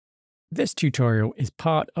This tutorial is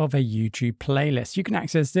part of a YouTube playlist. You can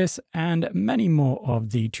access this and many more of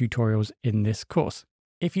the tutorials in this course.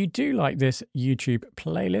 If you do like this YouTube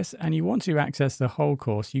playlist and you want to access the whole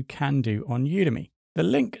course, you can do on Udemy. The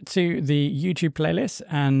link to the YouTube playlist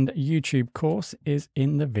and YouTube course is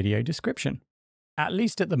in the video description. At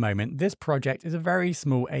least at the moment, this project is a very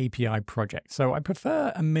small API project, so I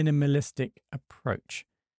prefer a minimalistic approach.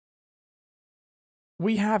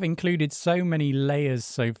 We have included so many layers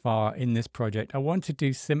so far in this project. I wanted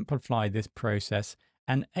to simplify this process,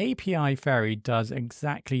 and APIFairy does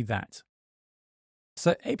exactly that.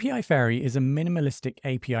 So APIFairy is a minimalistic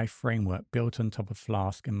API framework built on top of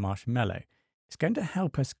Flask and Marshmallow. It's going to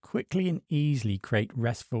help us quickly and easily create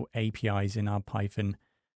RESTful APIs in our Python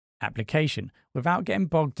application without getting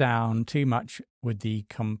bogged down too much with the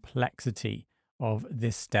complexity of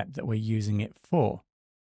this step that we're using it for.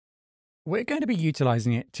 We're going to be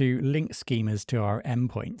utilizing it to link schemas to our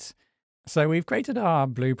endpoints. So we've created our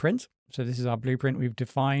blueprint. So this is our blueprint. We've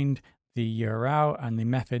defined the URL and the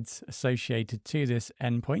methods associated to this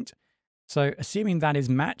endpoint. So assuming that is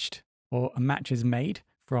matched or a match is made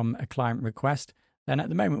from a client request, then at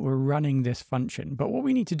the moment we're running this function. But what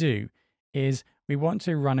we need to do is we want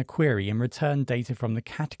to run a query and return data from the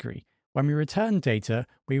category. When we return data,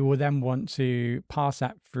 we will then want to pass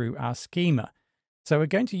that through our schema. So we're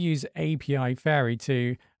going to use APIFairy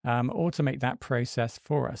to automate that process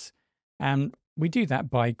for us. And we do that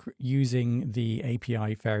by using the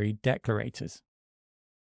APIFairy declarators.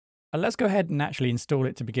 Let's go ahead and actually install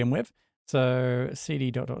it to begin with. So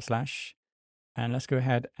cd .. And let's go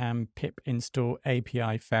ahead and pip install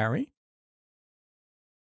APIFairy.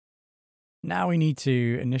 Now we need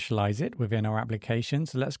to initialize it within our application.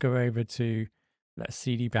 So let's go over to, let's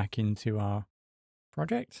cd back into our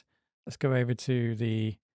project. Let's go over to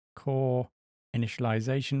the core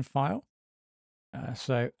initialization file.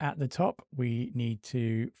 So at the top, we need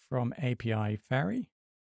to, from APIFairy,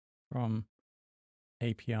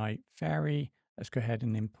 let's go ahead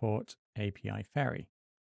and import APIFairy.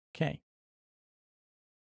 Okay.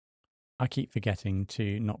 I keep forgetting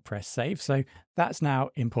to not press save. So that's now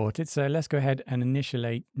imported. So let's go ahead and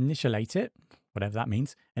initialize it, whatever that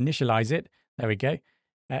means. Initialize it. There we go.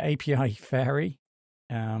 APIFairy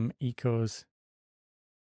equals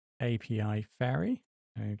APIFairy.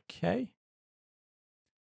 Okay.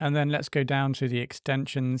 And then let's go down to the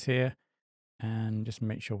extensions here and just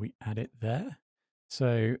make sure we add it there.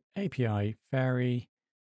 So APIFairy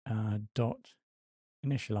dot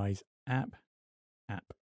initialize app.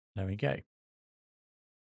 There we go.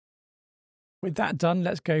 With that done,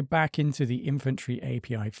 let's go back into the inventory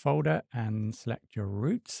API folder and select your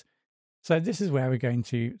routes. So this is where we're going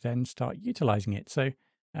to then start utilizing it. So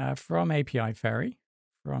from APIFairy,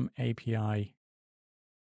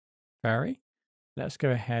 let's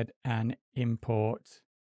go ahead and import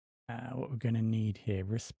what we're going to need here,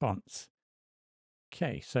 response.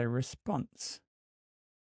 Okay, so response.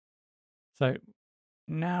 So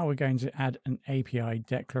now we're going to add an API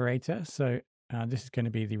declarator. So this is going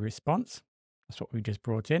to be the response. That's what we just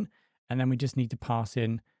brought in. And then we just need to pass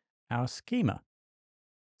in our schema.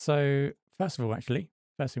 So first of all, actually,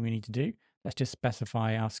 first thing we need to do, let's just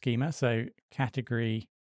specify our schema. So category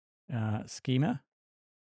schema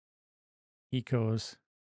equals,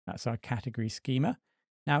 that's our category schema.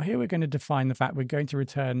 Now here we're going to define the fact we're going to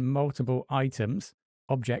return multiple items,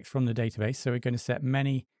 objects from the database. So we're going to set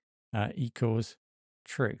many equals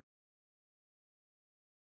true.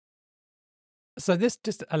 So this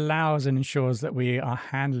just allows and ensures that we are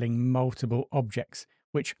handling multiple objects,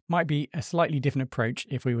 which might be a slightly different approach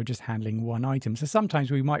if we were just handling one item. So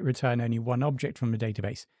sometimes we might return only one object from the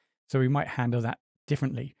database. So we might handle that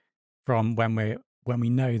differently from when we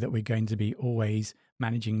know that we're going to be always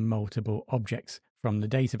managing multiple objects from the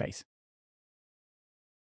database.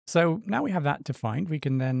 So now we have that defined, we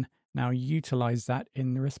can then now utilize that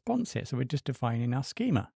in the response here. So we're just defining our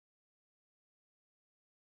schema.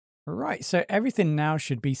 Right, so everything now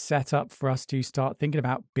should be set up for us to start thinking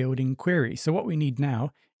about building queries. So what we need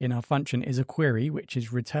now in our function is a query, which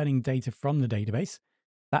is returning data from the database.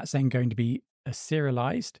 That's then going to be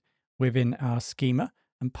serialized within our schema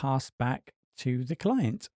and passed back to the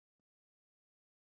client.